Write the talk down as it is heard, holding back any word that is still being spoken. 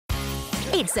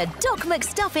It's a Doc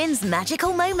McStuffins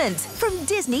magical moment from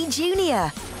Disney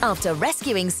Junior. After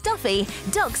rescuing Stuffy,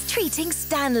 Doc's treating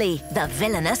Stanley, the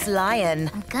villainous lion.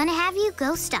 I'm gonna have you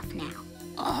go stuff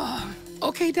now.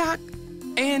 Okay, Doc.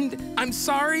 And I'm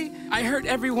sorry I hurt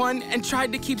everyone and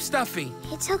tried to keep Stuffy.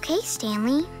 It's okay,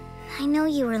 Stanley. I know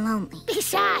you were lonely.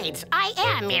 Besides, I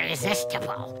am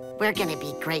irresistible. We're gonna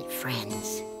be great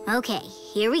friends. Okay,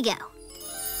 here we go.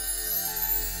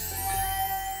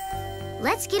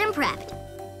 Let's get him prepped.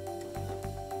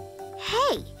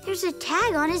 Hey, there's a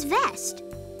tag on his vest.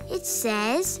 It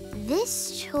says,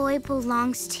 "This toy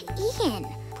belongs to Ian.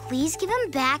 Please give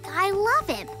him back. I love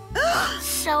him."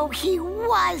 So he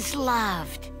was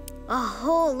loved. A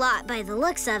whole lot by the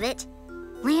looks of it.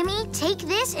 Lambie, take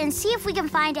this and see if we can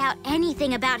find out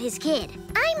anything about his kid.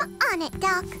 I'm on it,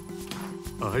 Doc.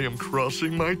 I am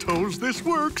crossing my toes. This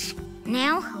works.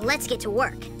 Now, let's get to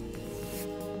work.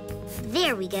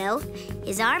 There we go.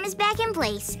 His arm is back in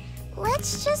place.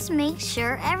 Let's just make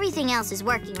sure everything else is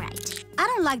working right. I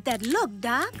don't like that look,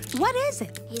 Doc. What is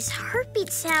it? His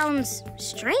heartbeat sounds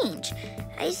strange.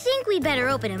 I think we better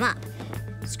open him up.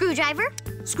 Screwdriver?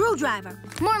 Screwdriver.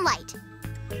 More light.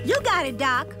 You got it,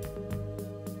 Doc.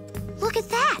 Look at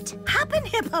that. Hopping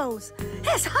hippos.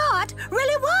 His heart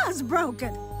really was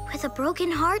broken. With a broken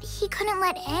heart, he couldn't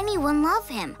let anyone love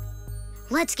him.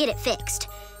 Let's get it fixed.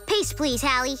 Paste, please,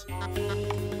 Hallie.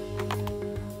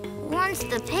 Once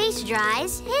the paste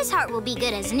dries, his heart will be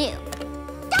good as new.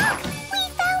 Doc, we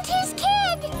found his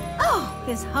kid! Oh,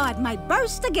 his heart might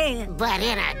burst again. But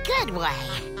in a good way.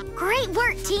 Great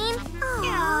work, team.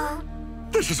 Aww.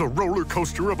 This is a roller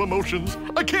coaster of emotions.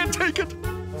 I can't take it.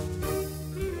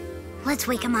 Let's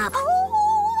wake him up.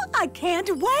 Oh, I can't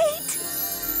wait.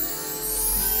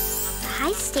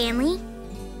 Hi, Stanley.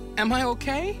 Am I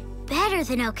okay? Better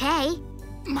than okay.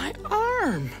 My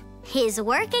arm. He's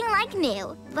working like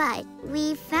new, but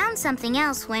we found something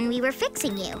else when we were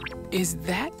fixing you. Is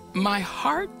that my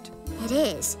heart? It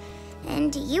is.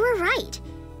 And you were right.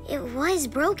 It was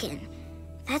broken.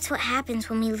 That's what happens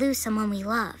when we lose someone we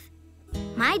love.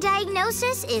 My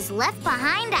diagnosis is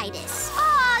left-behind-itis.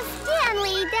 Aw,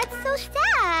 Stanley, that's so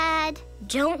sad.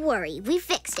 Don't worry, we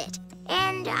fixed it.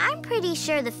 And I'm pretty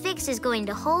sure the fix is going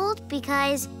to hold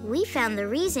because we found the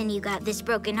reason you got this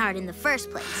broken heart in the first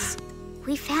place.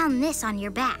 We found this on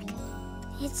your back.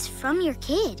 It's from your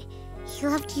kid. He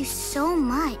loved you so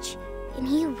much, and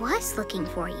he was looking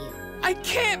for you. I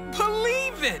can't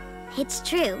believe it! It's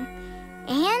true.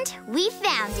 And we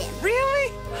found him.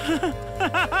 Really?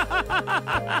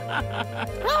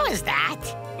 What was that?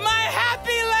 My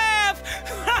happy laugh!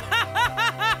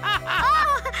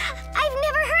 Oh, I've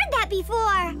never heard that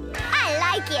before. I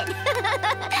like it.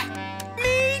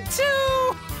 Me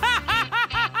too!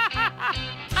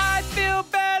 I feel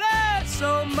better,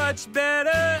 so much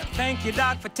better. Thank you,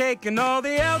 Doc, for taking all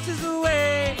the else's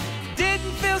away.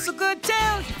 Didn't feel so good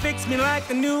till you fixed me like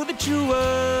I knew that you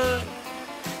would.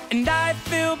 And I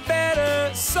feel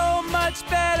better, so much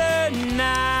better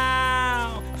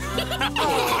now.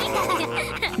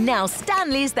 Now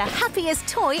Stanley's the happiest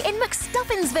toy in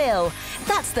McStuffinsville.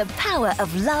 That's the power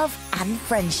of love and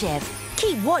friendship.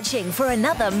 Keep watching for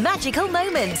another magical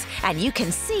moment, and you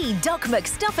can see Doc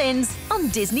McStuffins on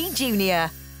Disney Junior.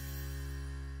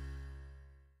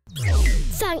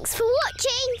 Thanks for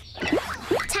watching.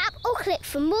 Tap or click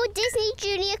for more Disney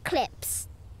Junior clips.